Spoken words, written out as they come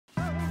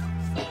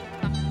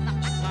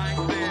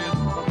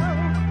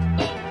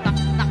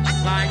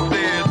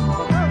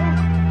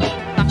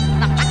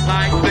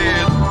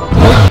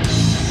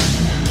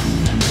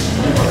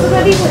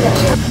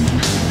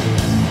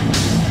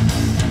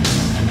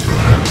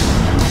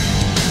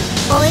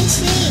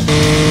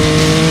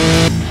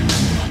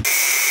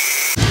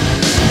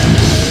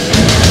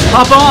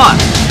Hop on!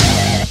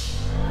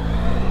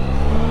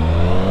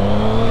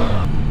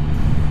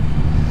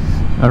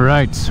 All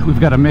right, we've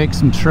got to make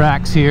some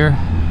tracks here.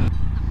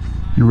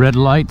 And red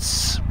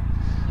lights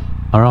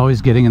are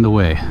always getting in the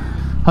way.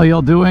 How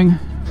y'all doing?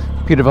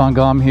 Peter Von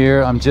Gomm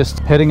here. I'm just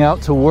heading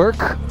out to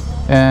work,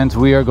 and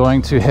we are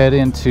going to head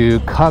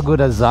into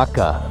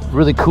Kagurazaka,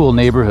 really cool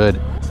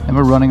neighborhood, and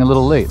we're running a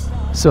little late.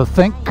 So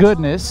thank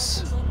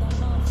goodness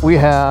we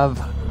have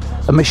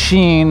a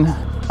machine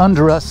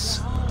under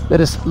us that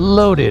is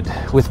loaded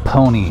with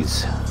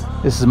ponies.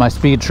 This is my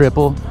speed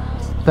triple,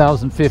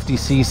 1050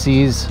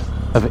 cc's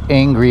of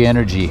angry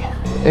energy,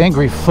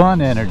 angry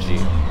fun energy.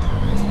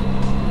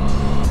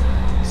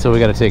 So we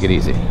got to take it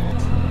easy,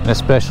 and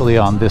especially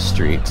on this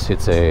street.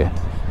 It's a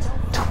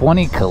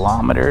 20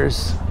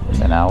 kilometers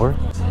an hour.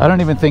 I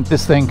don't even think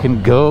this thing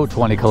can go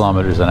 20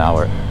 kilometers an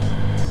hour.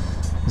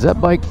 Is that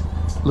bike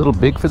a little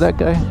big for that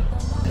guy?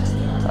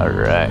 All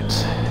right.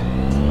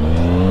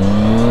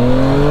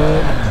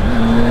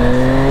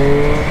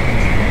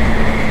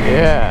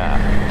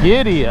 Yeah,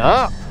 giddy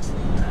up.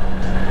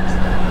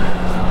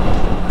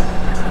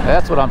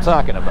 That's what I'm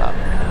talking about.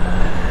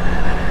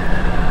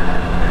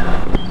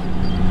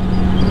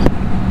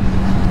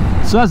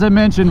 So as I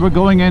mentioned, we're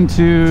going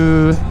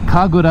into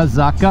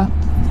Kagurazaka,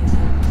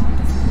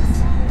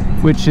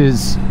 which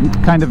is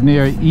kind of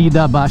near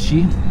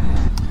Iidabashi.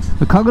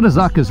 The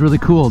Kagurazaka is really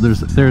cool.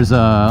 There's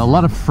a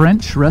lot of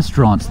French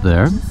restaurants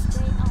there,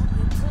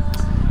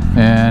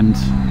 and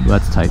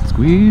that's tight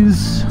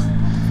squeeze.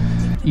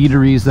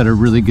 Eateries that are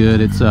really good.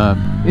 It's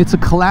a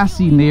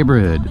classy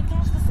neighborhood.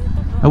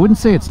 I wouldn't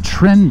say it's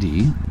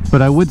trendy,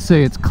 but I would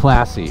say it's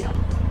classy.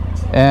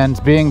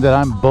 And being that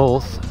I'm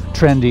both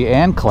trendy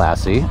and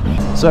classy,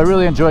 so I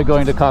really enjoy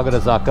going to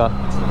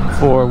Kagurazaka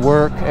for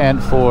work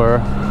and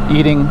for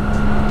eating.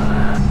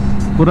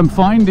 What I'm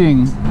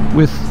finding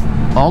with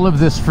all of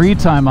this free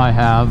time I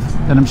have,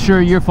 and I'm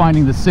sure you're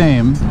finding the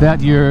same, that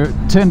you're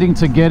tending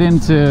to get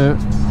into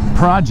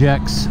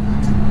projects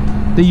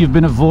that you've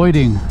been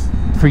avoiding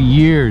for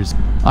years,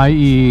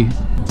 i.e.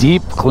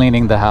 deep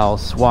cleaning the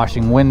house,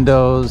 washing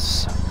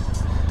windows.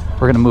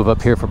 We're gonna move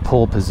up here for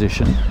pole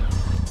position.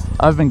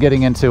 I've been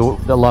getting into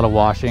a lot of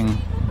washing,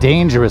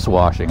 dangerous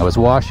washing. I was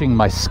washing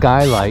my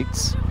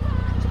skylights,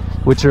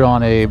 which are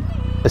on a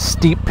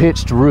steep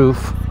pitched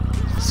roof,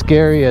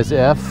 scary as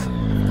F.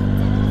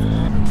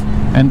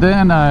 And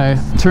then I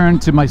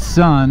turned to my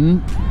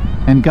son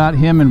and got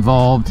him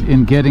involved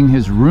in getting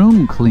his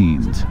room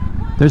cleaned.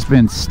 There's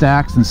been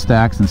stacks and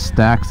stacks and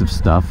stacks of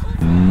stuff.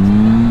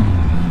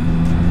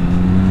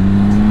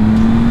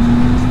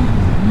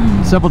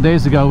 Several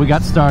days ago, we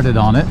got started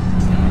on it.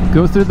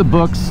 Go through the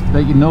books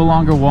that you no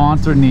longer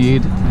want or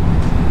need.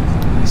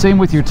 Same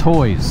with your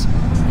toys.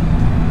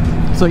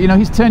 So, you know,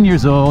 he's 10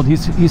 years old.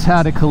 He's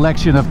had a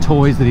collection of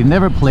toys that he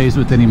never plays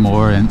with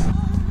anymore, and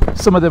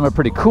some of them are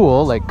pretty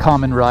cool, like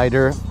Kamen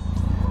Rider.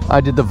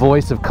 I did the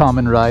voice of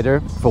Kamen Rider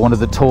for one of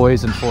the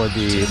toys and for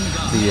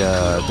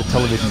the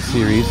television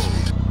series.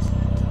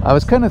 I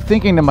was kind of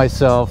thinking to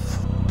myself,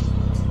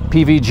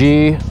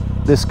 PVG,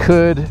 this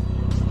could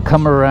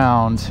come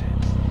around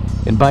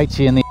and bite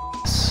you in the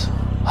ass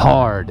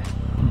hard.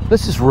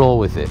 Let's just roll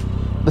with it.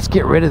 Let's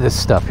get rid of this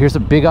stuff. Here's a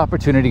big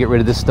opportunity to get rid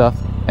of this stuff.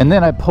 And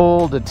then I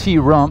pulled a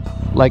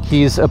T-Rump, like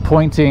he's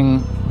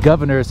appointing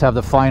governors have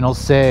the final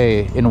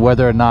say in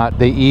whether or not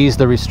they ease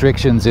the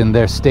restrictions in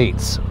their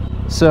states.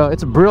 So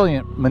it's a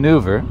brilliant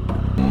maneuver.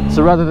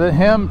 So rather than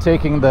him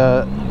taking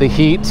the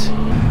heat,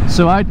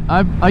 so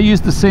I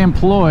used the same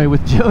ploy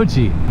with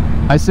Joji.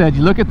 I said,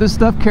 you look at this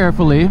stuff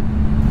carefully,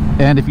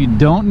 and if you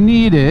don't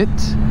need it,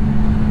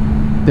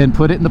 then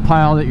put it in the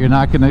pile that you're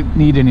not going to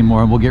need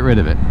anymore, and we'll get rid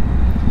of it.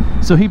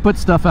 So he put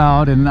stuff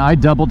out, and I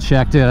double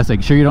checked it. I was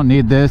like, sure you don't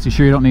need this? You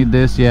sure you don't need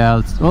this?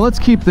 Yeah, let's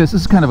keep this.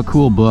 This is kind of a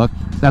cool book.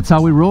 That's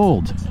how we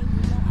rolled.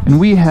 And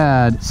we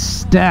had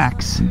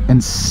stacks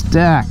and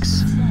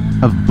stacks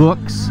of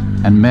books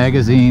and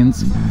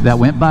magazines that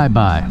went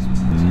bye-bye.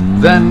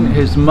 Then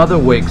his mother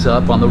wakes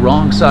up on the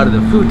wrong side of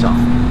the futon.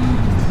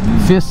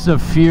 Fists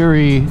of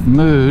fury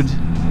mood,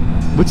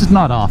 which is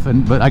not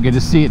often, but I could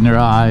just see it in her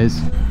eyes.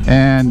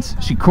 And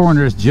she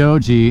corners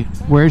Joji,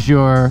 where's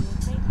your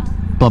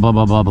blah blah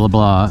blah blah blah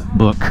blah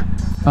book?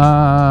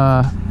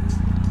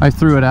 I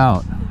threw it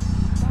out.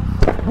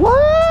 What?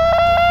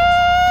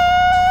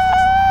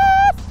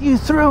 You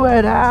threw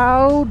it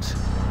out?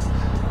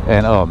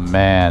 And oh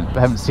man, I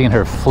haven't seen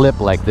her flip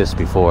like this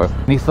before.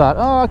 And he thought,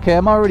 oh okay,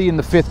 I'm already in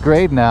the 5th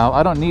grade now.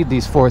 I don't need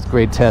these 4th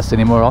grade tests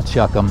anymore. I'll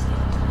chuck them.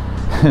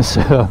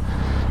 So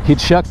he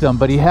chucked them,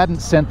 but he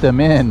hadn't sent them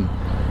in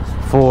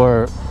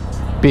for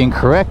being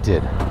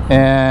corrected.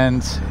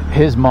 And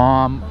his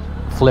mom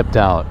flipped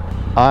out.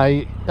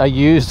 I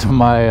used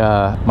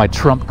my my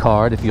trump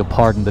card, if you'll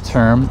pardon the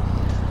term,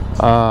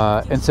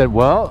 and said,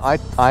 well,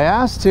 I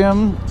asked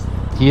him.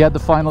 He had the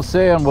final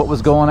say on what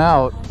was going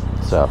out.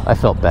 So I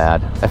felt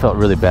bad. I felt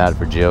really bad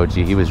for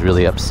Joji. He was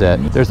really upset.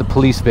 There's a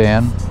police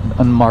van,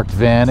 unmarked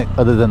van,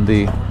 other than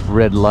the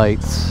red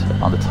lights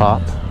on the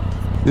top.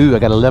 Ooh, I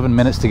got 11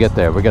 minutes to get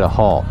there. We got a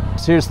halt.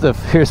 So here's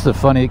the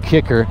funny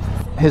kicker.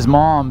 His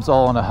mom's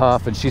all in a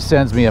huff and she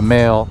sends me a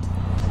mail.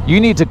 You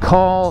need to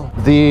call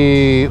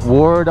the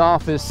ward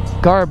office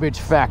garbage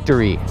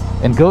factory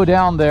and go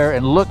down there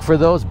and look for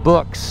those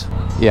books.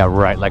 Yeah,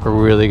 right, like we're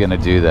really gonna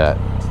do that.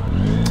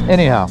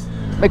 Anyhow,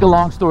 make a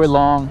long story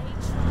long,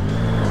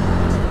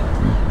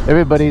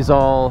 everybody's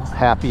all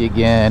happy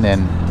again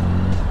and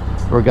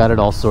we got it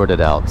all sorted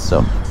out.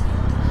 So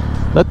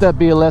let that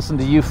be a lesson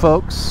to you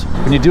folks.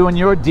 When you're doing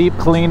your deep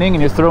cleaning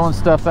and you're throwing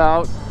stuff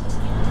out,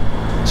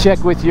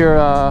 check with your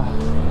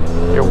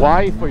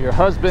wife or your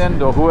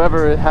husband or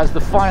whoever has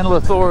the final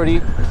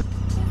authority.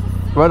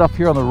 Right up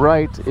here on the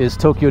right is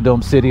Tokyo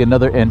Dome City,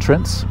 another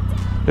entrance.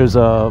 There's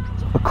a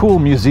cool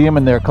museum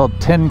in there called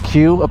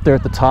 10Q up there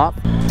at the top.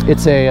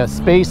 It's a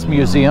space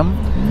museum.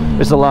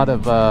 There's a lot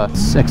of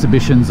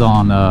exhibitions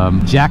on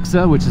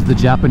JAXA, which is the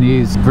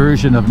Japanese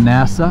version of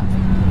NASA.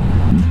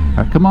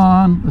 All right, come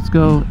on, let's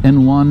go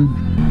N1.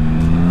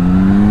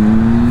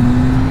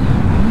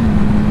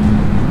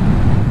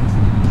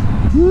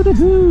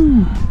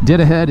 Woo-hoo! Dead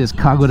ahead is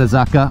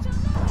Kagurazaka.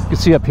 You can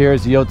see up here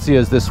is Yotsuya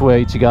is this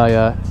way,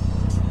 Ichigaya.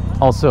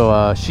 Also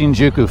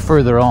Shinjuku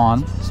further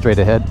on, straight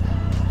ahead.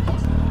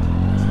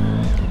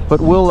 But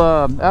we'll,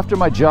 after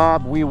my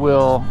job, we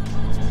will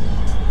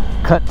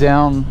cut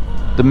down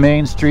the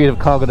main street of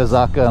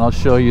Kagurazaka and I'll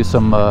show you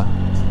some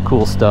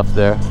cool stuff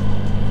there.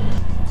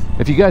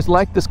 If you guys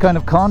like this kind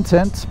of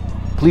content,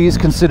 please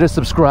consider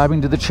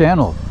subscribing to the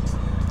channel.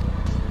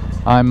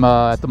 I'm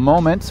at the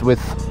moment,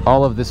 with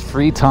all of this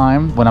free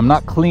time, when I'm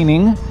not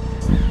cleaning,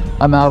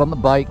 I'm out on the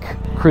bike,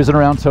 cruising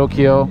around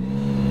Tokyo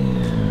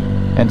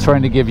and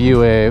trying to give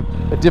you a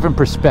different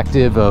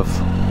perspective of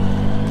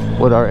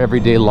what our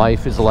everyday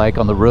life is like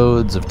on the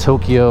roads of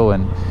Tokyo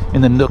and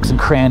in the nooks and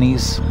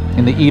crannies,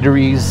 in the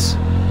eateries.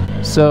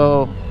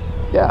 So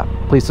yeah,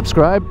 please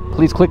subscribe,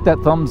 please click that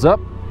thumbs up.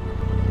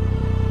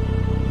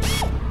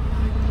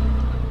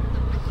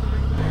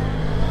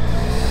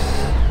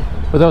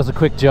 Well, that was a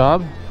quick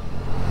job.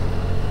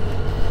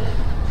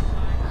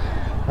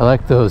 I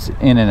like those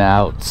in and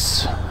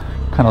outs,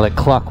 kind of like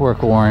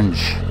Clockwork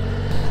Orange,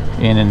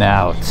 in and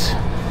out.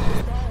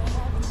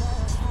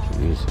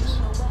 Jesus.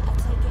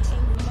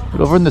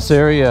 But over in this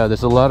area,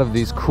 there's a lot of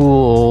these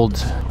cool old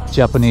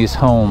Japanese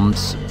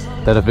homes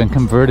that have been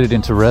converted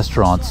into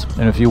restaurants.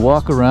 And if you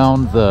walk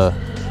around the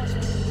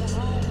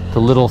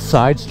little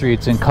side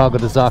streets in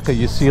Kagurazaka,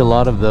 you see a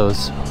lot of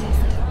those.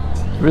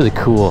 Really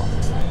cool.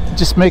 It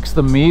just makes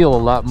the meal a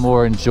lot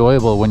more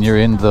enjoyable when you're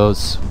in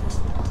those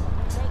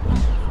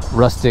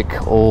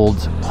rustic old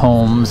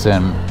homes,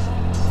 and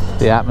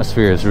the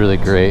atmosphere is really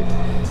great.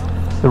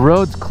 The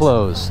road's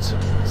closed,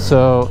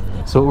 so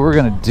what we're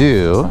gonna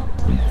do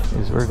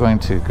is we're going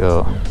to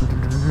go.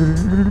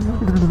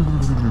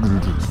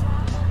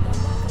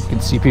 You can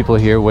see people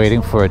here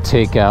waiting for a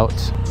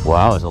takeout.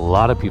 Wow, there's a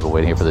lot of people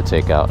waiting here for the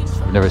takeout.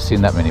 I've never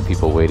seen that many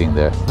people waiting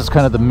there. This is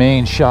kind of the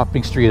main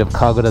shopping street of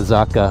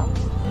Kagurazaka.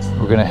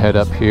 We're gonna head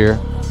up here.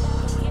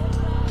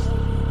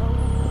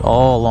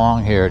 All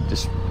along here,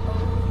 just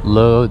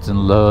loads and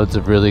loads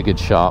of really good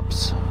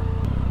shops.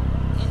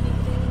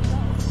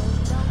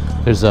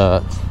 There's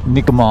a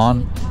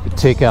Nikuman,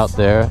 takeout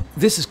there.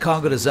 This is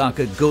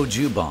Kagurazaka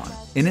Goju Ban,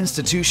 an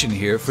institution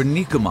here for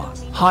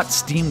Nikuman, hot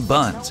steamed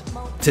buns.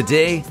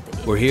 Today,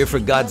 we're here for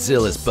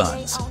Godzilla's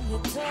buns.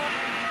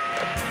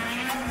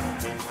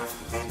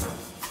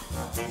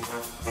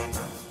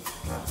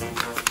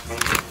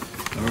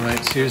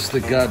 Alright, here's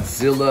the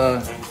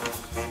Godzilla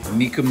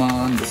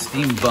Nikuman, the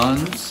steamed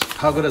buns.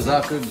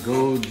 Kagurazaka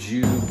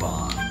Goju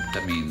Ban.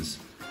 That means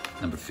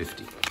number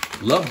 50.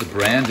 Love the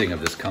branding of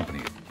this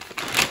company.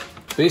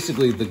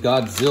 Basically, the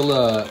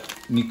Godzilla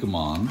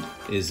Nikuman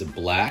is a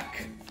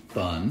black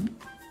bun,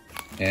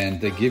 and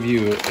they give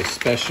you a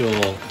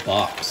special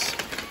box.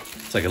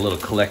 It's like a little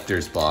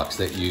collector's box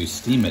that you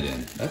steam it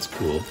in. That's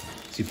cool.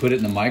 So you put it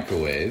in the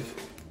microwave,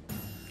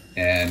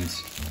 and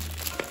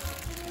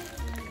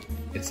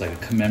it's like a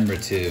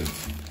commemorative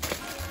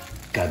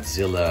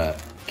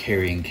Godzilla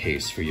carrying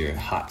case for your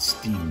hot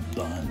steamed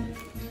bun.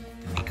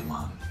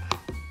 Nikuman.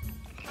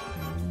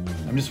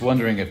 I'm just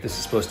wondering if this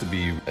is supposed to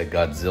be a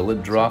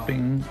Godzilla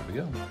dropping. Here we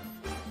go.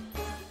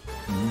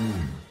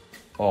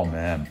 Oh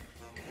man.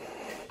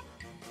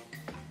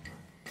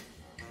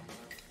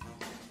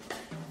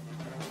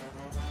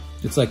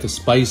 It's like a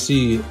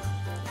spicy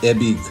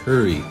ebi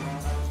curry.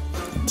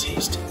 And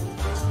taste it.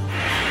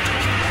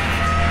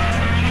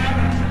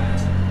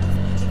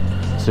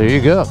 So here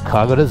you go,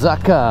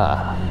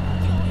 Kagurazaka.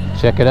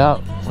 Check it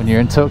out when you're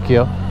in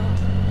Tokyo.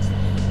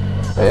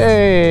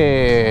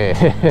 Hey,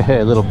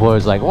 little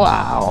boy's like,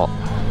 wow.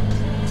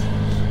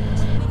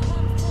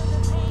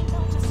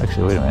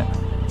 Actually, wait a minute.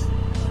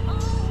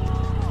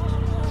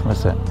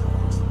 What's that?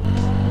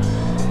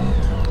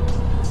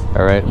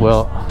 All right,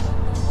 well,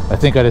 I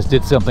think I just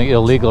did something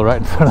illegal right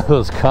in front of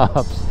those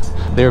cops.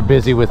 They were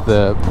busy with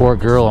the poor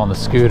girl on the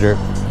scooter.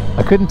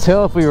 I couldn't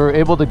tell if we were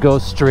able to go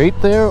straight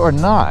there or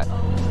not.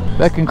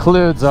 That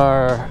concludes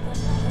our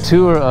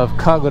tour of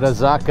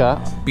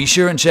Kagurazaka. Be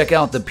sure and check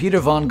out the Peter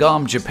Von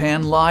Gomm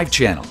Japan live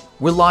channel.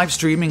 We're live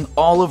streaming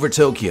all over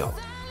Tokyo.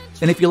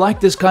 And if you like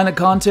this kind of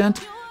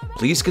content,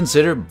 please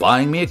consider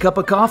buying me a cup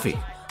of coffee.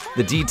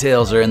 The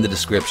details are in the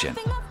description.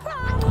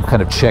 I'm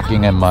kind of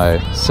checking in my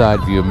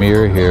side view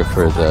mirror here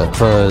for the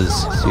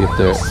fuzz, see if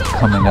they're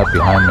coming up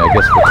behind me. I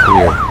guess we're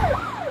clear.